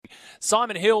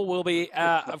Simon Hill will be,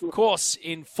 of course,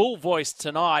 in full voice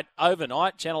tonight,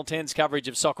 overnight. Channel 10's coverage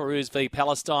of Socceroos v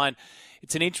Palestine.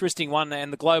 It's an interesting one,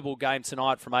 and the global game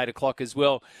tonight from 8 o'clock as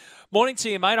well. Morning to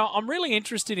you, mate. I'm really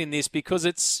interested in this because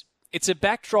it's a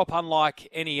backdrop unlike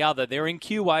any other. They're in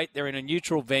Kuwait, they're in a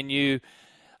neutral venue,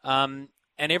 and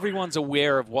everyone's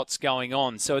aware of what's going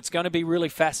on. So it's going to be really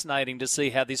fascinating to see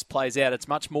how this plays out. It's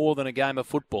much more than a game of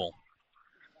football.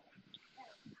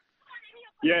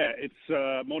 Yeah,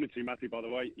 it's morning to you, Matthew, by the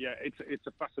way. Yeah, it's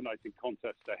a fascinating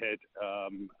contest ahead,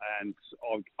 and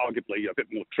arguably a bit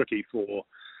more tricky for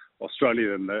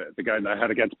Australia than the game they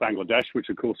had against Bangladesh, which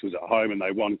of course was at home and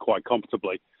they won quite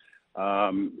comfortably.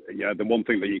 The one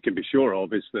thing that you can be sure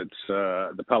of is that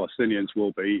the Palestinians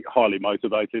will be highly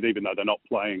motivated, even though they're not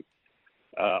playing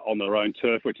on their own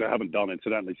turf, which they haven't done,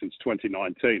 incidentally, since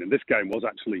 2019. And this game was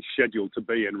actually scheduled to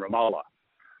be in Ramallah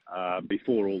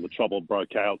before all the trouble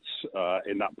broke out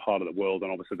in that part of the world,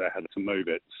 and obviously they had to move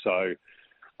it. So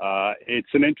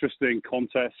it's an interesting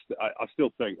contest. I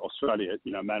still think Australia,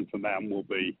 man for man, will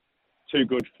be too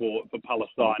good for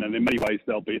Palestine, and in many ways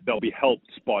they'll be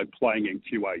helped by playing in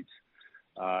Kuwait.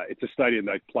 It's a stadium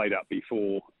they've played at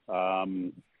before.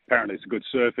 Apparently it's a good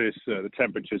surface. The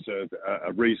temperatures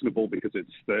are reasonable because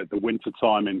it's the winter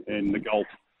time in the Gulf.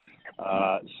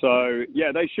 So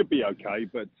yeah, they should be okay.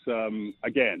 But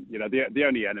again, the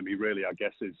only enemy really, I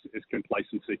guess, is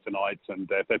complacency tonight. And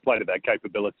if they play to their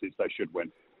capabilities, they should win.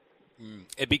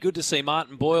 It'd be good to see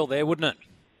Martin Boyle there, wouldn't it?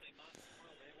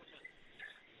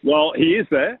 Well, he is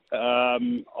there.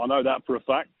 I know that for a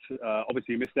fact.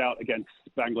 Obviously, he missed out against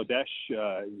Bangladesh.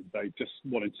 They just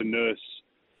wanted to nurse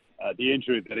the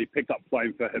injury that he picked up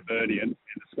playing for Hibernian in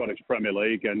the Scottish Premier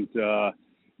League. And,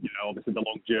 obviously the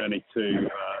long journey to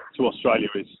Australia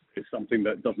is something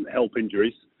that doesn't help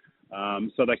injuries.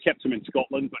 So they kept him in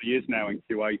Scotland, but he is now in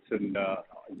Kuwait. And,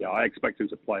 I expect him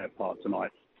to play a part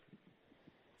tonight.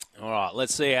 All right,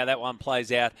 let's see how that one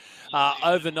plays out.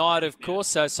 Overnight, of course,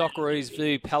 so Socceroos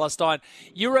v Palestine.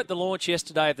 You were at the launch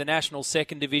yesterday of the National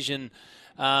Second Division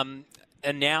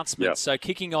announcement. Yep. So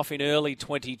kicking off in early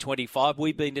 2025.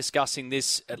 We've been discussing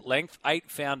this at length. 8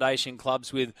 foundation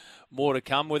clubs with more to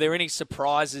come. Were there any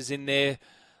surprises in there,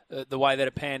 the way that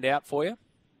it panned out for you?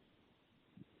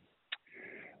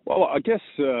 Well, I guess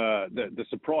the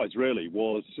surprise really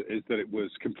is that it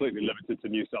was completely limited to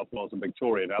New South Wales and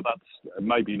Victoria. Now, that's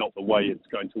maybe not the way it's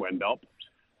going to end up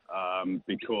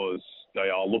because they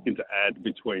are looking to add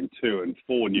between 2 and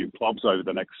 4 new clubs over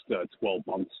the next 12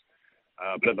 months.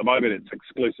 But at the moment, it's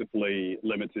exclusively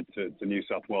limited to New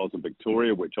South Wales and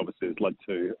Victoria, which obviously has led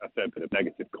to a fair bit of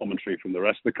negative commentary from the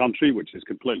rest of the country, which is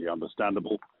completely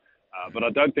understandable. But I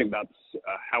don't think that's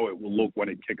how it will look when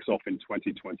it kicks off in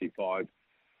 2025.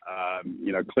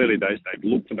 Clearly they've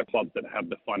looked for the clubs that have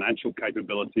the financial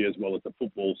capability as well as the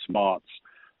football smarts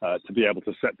to be able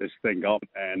to set this thing up.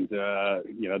 And,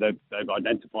 they've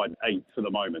identified 8 for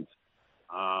the moment.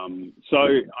 I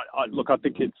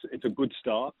think it's a good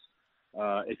start.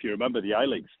 If you remember, the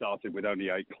A-League started with only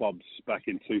 8 clubs back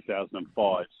in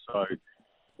 2005. So,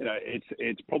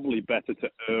 it's probably better to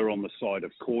err on the side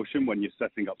of caution when you're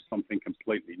setting up something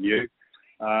completely new.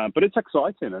 But it's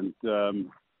exciting and,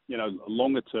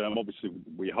 longer term, obviously,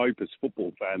 we hope as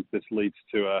football fans, this leads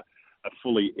to a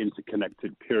fully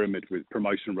interconnected pyramid with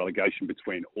promotion and relegation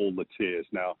between all the tiers.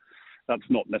 Now, that's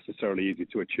not necessarily easy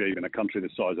to achieve in a country the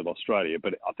size of Australia,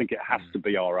 but I think it has to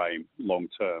be our aim long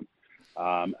term.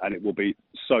 And it will be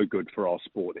so good for our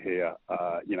sport here.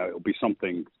 It'll be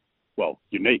something,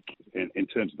 unique in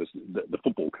terms of the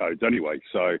football codes anyway.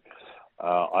 So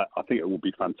I think it will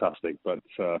be fantastic. But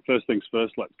first things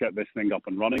first, let's get this thing up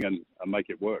and running and make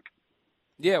it work.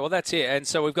 Yeah, well, that's it. And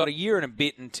so we've got a year and a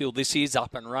bit until this is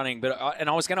up and running. But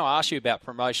I was going to ask you about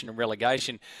promotion and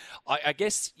relegation. I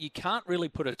guess you can't really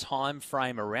put a time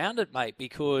frame around it, mate,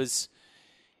 because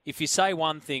if you say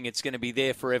one thing, it's going to be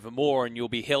there forevermore and you'll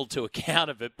be held to account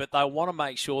of it. But they want to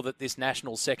make sure that this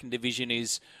National Second Division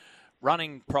is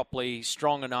running properly,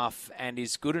 strong enough, and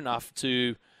is good enough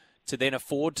to then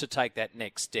afford to take that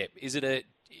next step.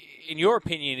 In your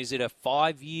opinion, is it a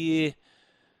 5-year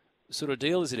sort of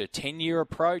deal? Is it a 10-year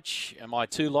approach? Am I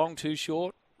too long, too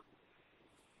short?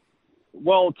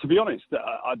 Well, to be honest,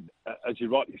 as you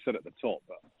rightly said at the top,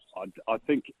 I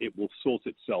think it will sort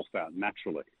itself out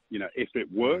naturally. If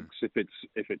it works, if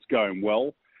it's going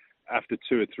well, after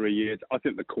 2 or 3 years, I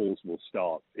think the calls will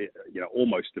start,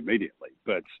 almost immediately.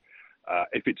 But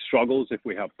if it struggles, if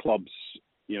we have clubs,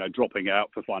 dropping out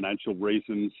for financial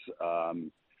reasons,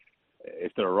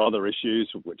 if there are other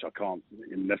issues, which I can't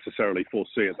necessarily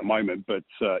foresee at the moment, but,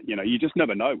 you just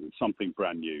never know with something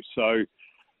brand new. So,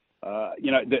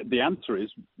 the answer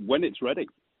is when it's ready.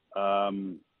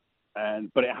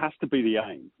 But it has to be the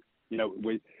aim.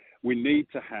 We need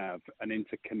to have an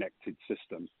interconnected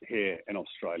system here in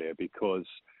Australia because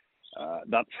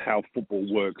that's how football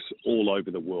works all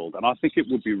over the world. And I think it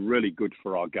would be really good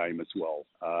for our game as well.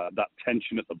 That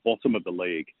tension at the bottom of the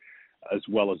league as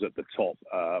well as at the top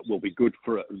will be good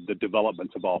for the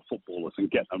development of our footballers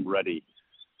and get them ready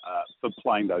for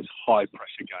playing those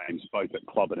high-pressure games, both at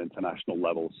club and international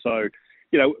levels. So,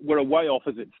 we're a way off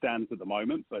as it stands at the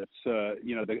moment, but,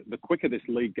 the quicker this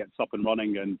league gets up and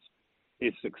running and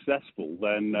is successful,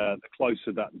 then the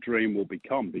closer that dream will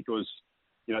become because,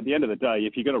 at the end of the day,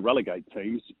 if you're going to relegate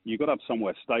teams, you've got to have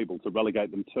somewhere stable to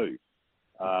relegate them to.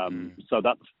 So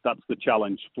that's the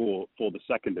challenge for the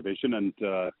second division. And,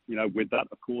 with that,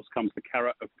 of course, comes the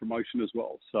carrot of promotion as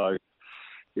well. So,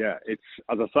 yeah, it's,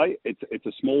 as I say, it's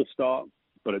a small start,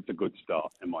 but it's a good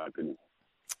start, in my opinion.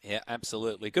 Yeah,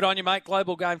 absolutely. Good on you, mate.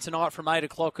 Global game tonight from 8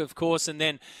 o'clock, of course, and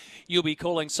then you'll be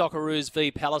calling Socceroos v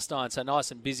Palestine, so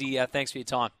nice and busy. Thanks for your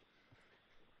time.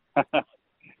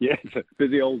 Yeah, it's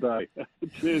busy all day.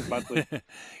 Cheers, Matley.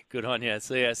 Good on you.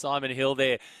 See ya. Simon Hill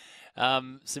there.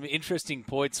 Some interesting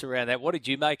points around that. What did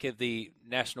you make of the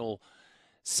national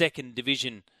second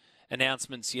division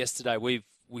announcements yesterday? We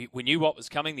knew what was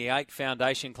coming, the 8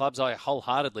 foundation clubs. I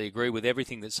wholeheartedly agree with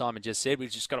everything that Simon just said. We've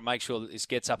just got to make sure that this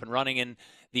gets up and running. And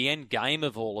the end game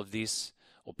of all of this,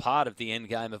 or part of the end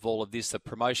game of all of this, the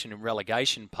promotion and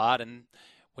relegation part, and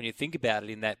when you think about it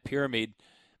in that pyramid,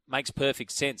 makes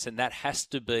perfect sense. And that has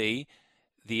to be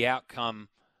the outcome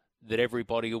that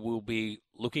everybody will be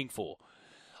looking for.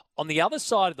 On the other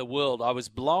side of the world, I was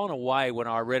blown away when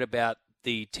I read about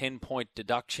the 10-point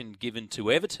deduction given to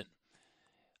Everton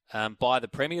by the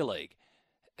Premier League.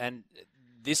 And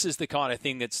this is the kind of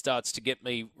thing that starts to get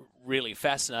me really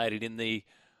fascinated in the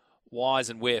whys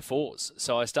and wherefores.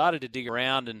 So I started to dig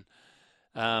around and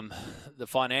the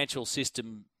financial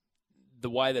system, the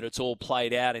way that it's all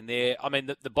played out in there. I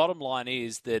mean, the bottom line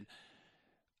is that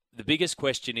the biggest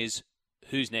question is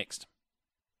who's next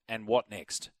and what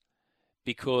next?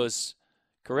 Because,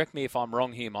 correct me if I'm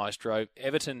wrong here, Maestro,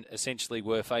 Everton essentially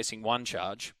were facing one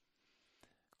charge.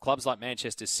 Clubs like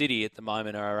Manchester City at the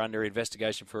moment are under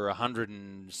investigation for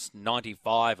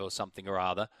 195 or something or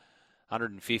other,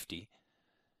 150.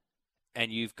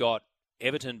 And you've got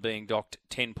Everton being docked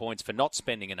 10 points for not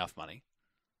spending enough money.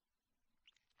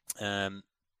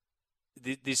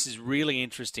 This is really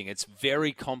interesting. It's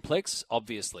very complex,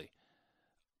 obviously.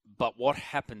 But what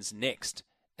happens next?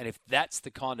 And if that's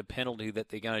the kind of penalty that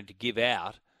they're going to give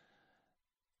out,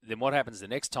 then what happens the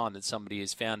next time that somebody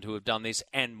is found to have done this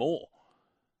and more?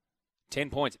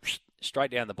 10 points, straight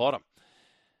down the bottom.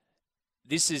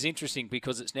 This is interesting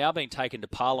because it's now been taken to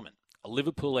Parliament. A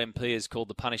Liverpool MP has called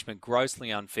the punishment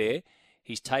grossly unfair.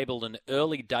 He's tabled an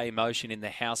early day motion in the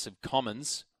House of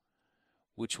Commons,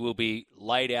 which will be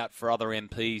laid out for other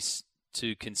MPs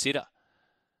to consider.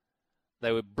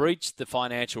 They would breach the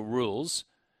financial rules,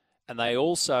 and they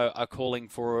also are calling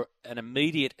for an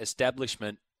immediate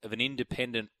establishment of an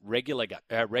independent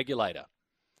regulator.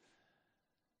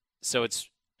 So it's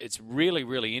really,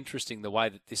 really interesting the way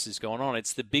that this has gone on.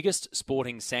 It's the biggest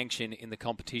sporting sanction in the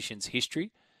competition's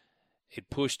history. It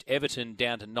pushed Everton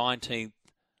down to 19th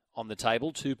on the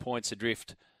table, 2 points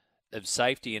adrift of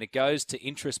safety, and it goes to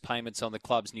interest payments on the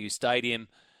club's new stadium,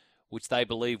 which they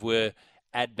believe were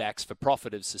add-backs for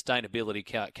profit of sustainability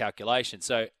calculation.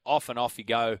 So off you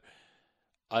go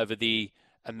over the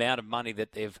amount of money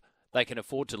that they can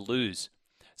afford to lose.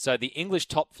 So the English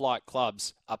top-flight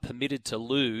clubs are permitted to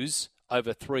lose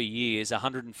over 3 years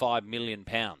 £105 million.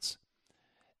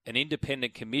 An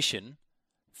independent commission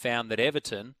found that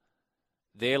Everton,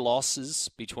 their losses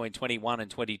between 21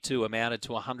 and 22 amounted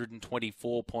to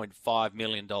 $124.5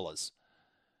 million.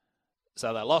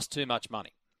 So they lost too much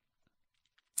money.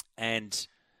 And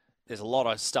there's a lot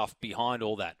of stuff behind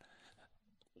all that.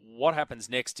 What happens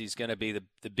next is going to be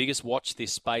the biggest watch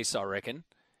this space, I reckon,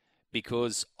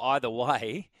 because either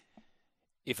way,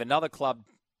 if another club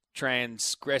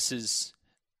transgresses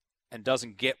and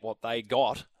doesn't get what they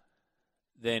got,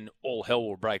 then all hell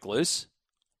will break loose.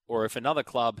 Or if another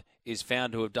club is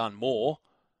found to have done more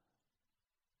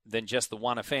than just the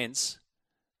one offence,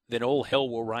 then all hell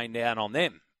will rain down on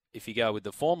them, if you go with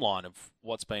the form line of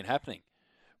what's been happening.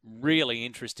 Really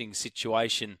interesting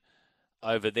situation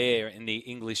over there in the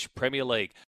English Premier League.